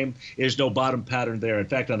time frame is no bottom pattern there. In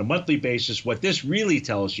fact, on a monthly basis, what this really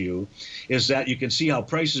tells you is that you can see how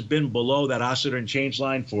price has been below that oscillator and change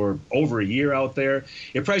line for over a year out there.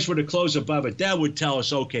 If price were to close above it, that would tell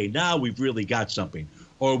us, okay, now we've really got something.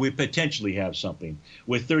 Or we potentially have something,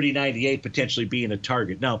 with 3098 potentially being a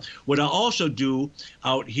target. Now, what I'll also do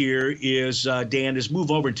out here is, Dan, is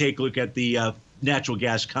move over and take a look at the natural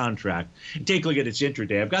gas contract and take a look at its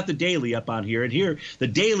intraday. I've got the daily up on here, and here the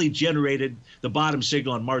daily generated the bottom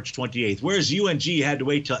signal on March 28th, whereas UNG had to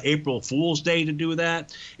wait till April Fool's Day to do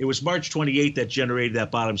that. It was March 28th that generated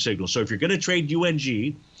that bottom signal. So if you're going to trade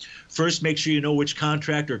UNG, first, make sure you know which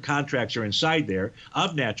contract or contracts are inside there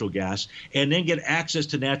of natural gas, and then get access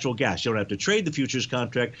to natural gas. You don't have to trade the futures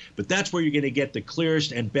contract, but that's where you're going to get the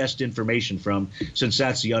clearest and best information from, since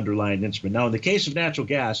that's the underlying instrument. Now, in the case of natural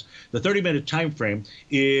gas, the 30-minute time frame,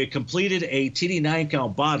 it completed a TD9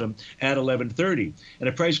 count bottom at 11:30, and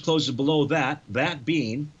the price closes below that, that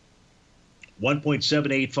being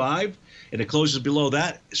 1.785. And it closes below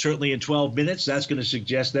that, certainly in 12 minutes. That's going to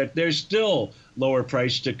suggest that there's still lower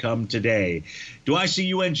price to come today. Do I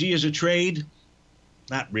see UNG as a trade?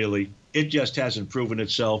 Not really. It just hasn't proven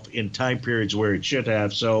itself in time periods where it should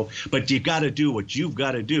have. So, but you've got to do what you've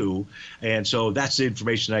got to do. And so that's the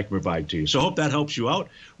information I can provide to you. So I hope that helps you out.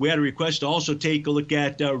 We had a request to also take a look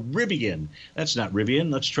at Rivian. That's not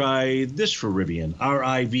Rivian. Let's try this for Rivian,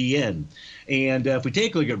 RIVN. And if we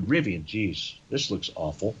take a look at Rivian, geez, this looks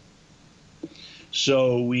awful.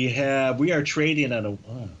 So we are trading on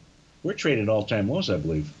we're trading all-time lows, I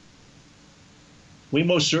believe. We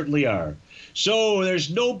most certainly are. So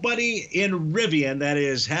there's nobody in Rivian that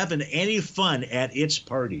is having any fun at its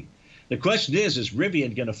party. The question is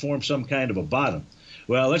Rivian going to form some kind of a bottom?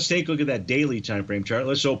 Well, let's take a look at that daily time frame chart.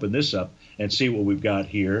 Let's open this up and see what we've got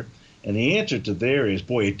here. And the answer to there is,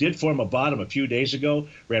 boy, it did form a bottom a few days ago,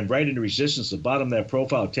 ran right into resistance, the bottom of that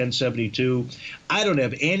profile, 1072. I don't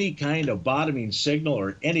have any kind of bottoming signal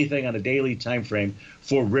or anything on a daily time frame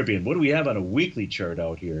for Rivian. What do we have on a weekly chart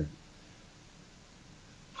out here?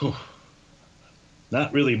 Whew.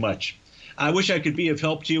 Not really much. I wish I could be of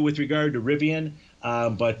help to you with regard to Rivian,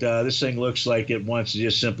 but this thing looks like it wants to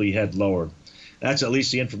just simply head lower. That's at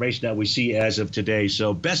least the information that we see as of today.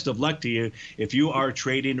 So best of luck to you if you are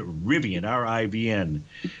trading Rivian, RIVN.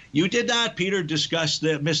 You did not, Peter,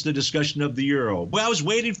 miss the discussion of the euro. Well, I was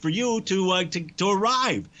waiting for you to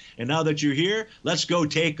arrive. And now that you're here, let's go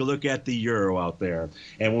take a look at the euro out there.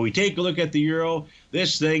 And when we take a look at the euro,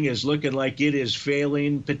 this thing is looking like it is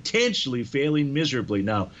failing, potentially failing miserably.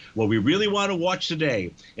 Now, what we really want to watch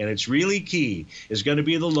today, and it's really key, is going to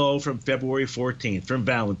be the low from February 14th, from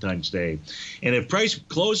Valentine's Day. And And if price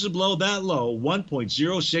closes below that low,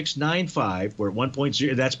 1.0695, we're at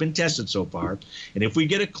 1.0, that's been tested so far. And if we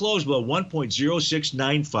get it closed below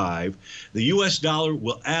 1.0695, the U.S. dollar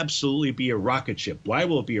will absolutely be a rocket ship. Why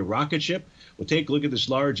will it be a rocket ship? We'll take a look at this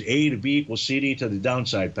large A to B equals CD to the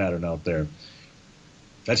downside pattern out there.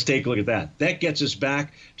 Let's take a look at that. That gets us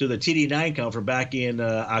back to the TD9 count from back in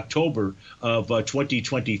October of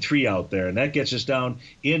 2023 out there. And that gets us down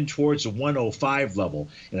in towards the 105 level.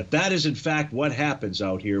 And if that is, in fact, what happens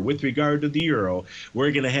out here with regard to the euro,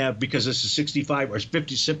 we're going to have, because this is 65 or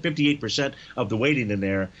 58% of the weighting in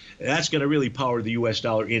there, that's going to really power the U.S.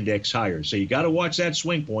 dollar index higher. So you got to watch that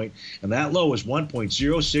swing point, and that low is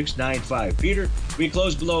 1.0695. Peter, if we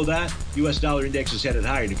close below that, U.S. dollar index is headed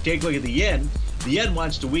higher. And if you take a look at the yen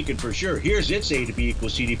wants to weaken for sure. Here's its A to B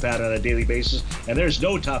equals CD pattern on a daily basis, and there's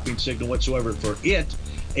no topping signal whatsoever for it.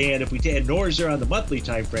 And if we take, nor is there on the monthly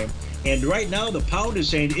time frame. And right now, the pound is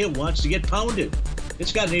saying it wants to get pounded.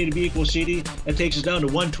 It's got an A to B equals CD. That takes us down to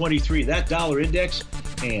 123. That dollar index,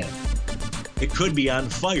 and it could be on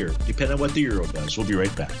fire, depending on what the euro does. We'll be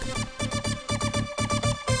right back.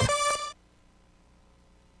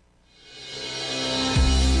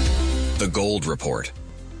 The Gold Report.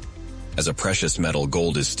 As a precious metal,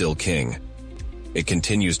 gold is still king. It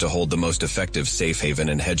continues to hold the most effective safe haven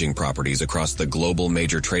and hedging properties across the global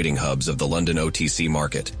major trading hubs of the London OTC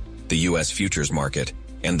market, the U.S. futures market,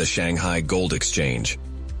 and the Shanghai Gold Exchange.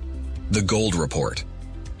 The Gold Report.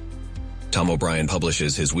 Tom O'Brien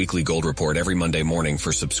publishes his weekly gold report every Monday morning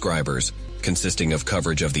for subscribers, consisting of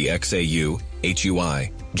coverage of the XAU,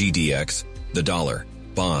 HUI, GDX, the dollar,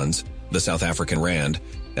 bonds, the South African rand,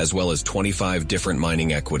 as well as 25 different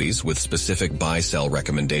mining equities with specific buy-sell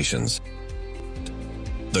recommendations.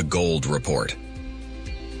 The Gold Report.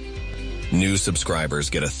 New subscribers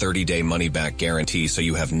get a 30-day money-back guarantee, so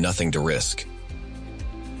you have nothing to risk.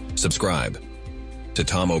 Subscribe to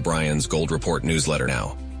Tom O'Brien's Gold Report newsletter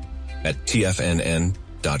now at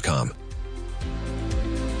TFNN.com.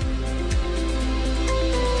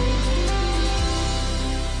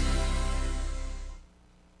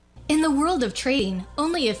 In the world of trading,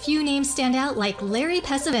 only a few names stand out like Larry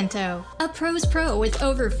Pesavento, a pro's pro with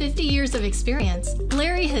over 50 years of experience.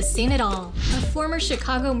 Larry has seen it all. A former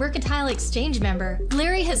Chicago Mercantile Exchange member,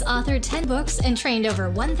 Larry has authored 10 books and trained over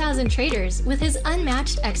 1,000 traders with his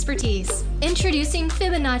unmatched expertise. Introducing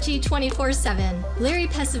Fibonacci 24/7, Larry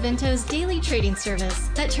Pesavento's daily trading service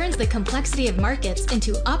that turns the complexity of markets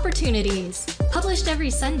into opportunities. Published every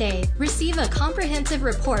Sunday, receive a comprehensive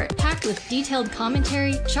report packed with detailed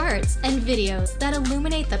commentary, charts, and videos that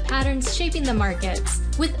illuminate the patterns shaping the markets,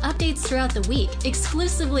 with updates throughout the week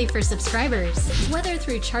exclusively for subscribers. Whether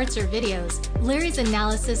through charts or videos, Larry's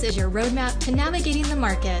analysis is your roadmap to navigating the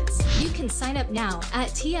markets. You can sign up now at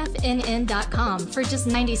TFNN.com for just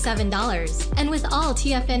 $97. And with all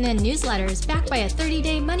TFNN newsletters backed by a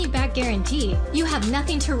 30-day money-back guarantee, you have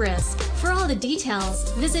nothing to risk. For all the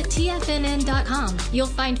details, visit TFNN.com. You'll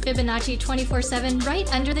find Fibonacci 24/7 right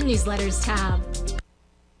under the newsletters tab.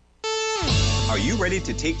 Are you ready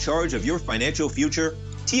to take charge of your financial future?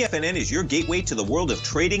 TFNN is your gateway to the world of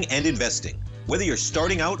trading and investing. Whether you're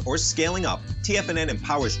starting out or scaling up, TFNN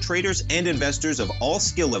empowers traders and investors of all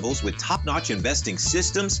skill levels with top-notch investing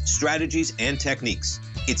systems, strategies, and techniques.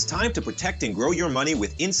 It's time to protect and grow your money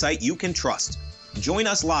with insight you can trust. Join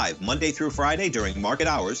us live Monday through Friday during market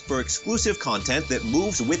hours for exclusive content that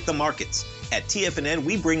moves with the markets. At TFNN,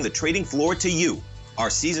 we bring the trading floor to you. Our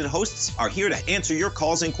seasoned hosts are here to answer your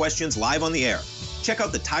calls and questions live on the air. Check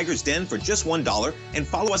out the Tiger's Den for just $1 and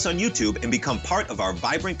follow us on YouTube and become part of our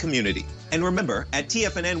vibrant community. And remember, at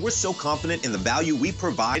TFNN, we're so confident in the value we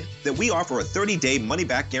provide that we offer a 30-day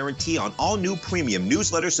money-back guarantee on all new premium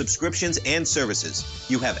newsletter subscriptions and services.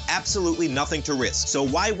 You have absolutely nothing to risk, so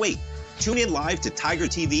why wait? Tune in live to Tiger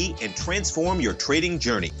TV and transform your trading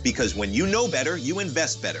journey, because when you know better, you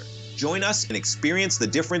invest better. Join us and experience the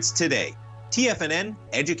difference today. TFNN,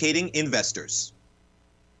 educating investors.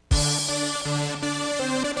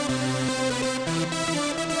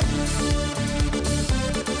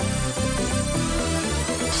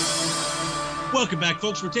 Welcome back,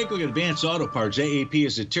 folks. We're taking a look at Advanced Auto Parts. AAP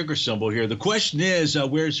is the ticker symbol here. The question is,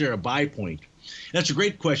 where's there a buy point? That's a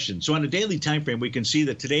great question. So on a daily time frame, we can see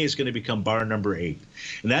that today is going to become bar number 8.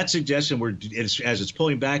 And that suggests, as it's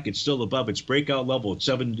pulling back, it's still above its breakout level at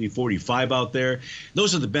 70.45 out there.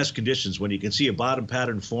 Those are the best conditions when you can see a bottom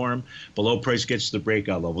pattern form, below price gets to the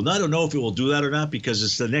breakout level. Now, I don't know if it will do that or not, because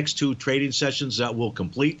it's the next 2 trading sessions that will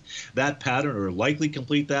complete that pattern, or likely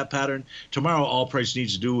complete that pattern. Tomorrow, all price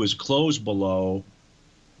needs to do is close below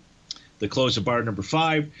the close of bar number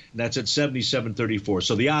 5, and that's at 77.34.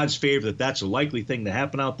 So the odds favor that that's a likely thing to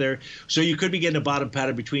happen out there. So you could be getting a bottom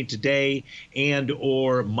pattern between today and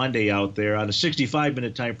or Monday out there. On a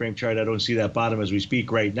 65-minute time frame chart, I don't see that bottom as we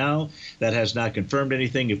speak right now. That has not confirmed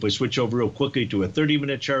anything. If we switch over real quickly to a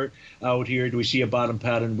 30-minute chart out here, do we see a bottom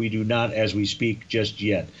pattern? We do not as we speak just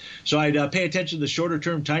yet. So I'd pay attention to the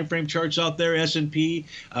shorter-term time frame charts out there, S&P,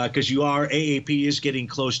 because AAP is getting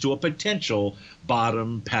close to a potential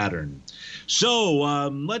bottom pattern. So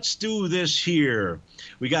let's do this here.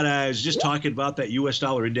 I was just talking about that U.S.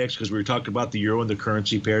 dollar index because we were talking about the euro and the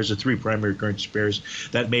currency pairs, the 3 primary currency pairs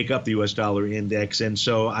that make up the U.S. dollar index. And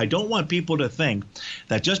so I don't want people to think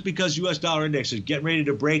that just because U.S. dollar index is getting ready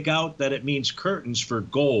to break out, that it means curtains for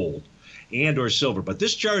gold and or silver. But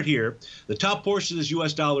this chart here, the top portion is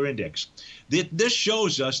U.S. dollar index. This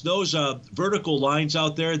shows us those vertical lines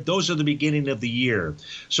out there. Those are the beginning of the year.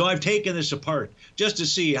 So I've taken this apart just to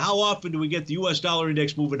see how often do we get the U.S. dollar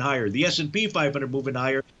index moving higher, the S&P 500 moving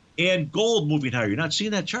higher, and gold moving higher. You're not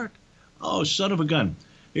seeing that chart? Oh, son of a gun.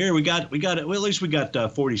 Here we got it. Well, at least we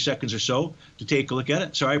got 40 seconds or so to take a look at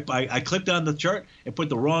it. So I clicked on the chart and put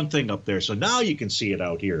the wrong thing up there. So now you can see it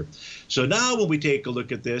out here. So now when we take a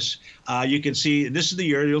look at this, you can see this is the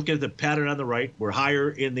year. You look at the pattern on the right. We're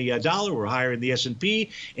higher in the dollar. We're higher in the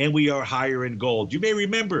S&P, and we are higher in gold. You may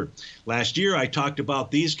remember last year I talked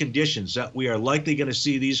about these conditions, that we are likely going to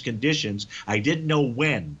see these conditions. I didn't know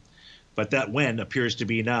when, but that when appears to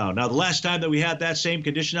be now. Now, the last time that we had that same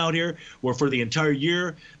condition out here were for the entire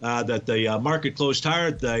year that the market closed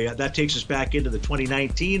higher. That takes us back into the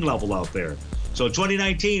 2019 level out there. So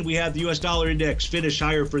 2019, we had the U.S. dollar index finish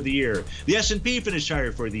higher for the year. The S&P finished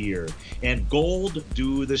higher for the year. And gold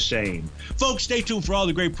do the same. Folks, stay tuned for all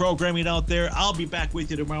the great programming out there. I'll be back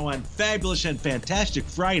with you tomorrow on Fabulous and Fantastic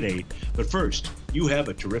Friday. But first, you have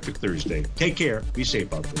a terrific Thursday. Take care. Be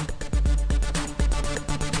safe out there.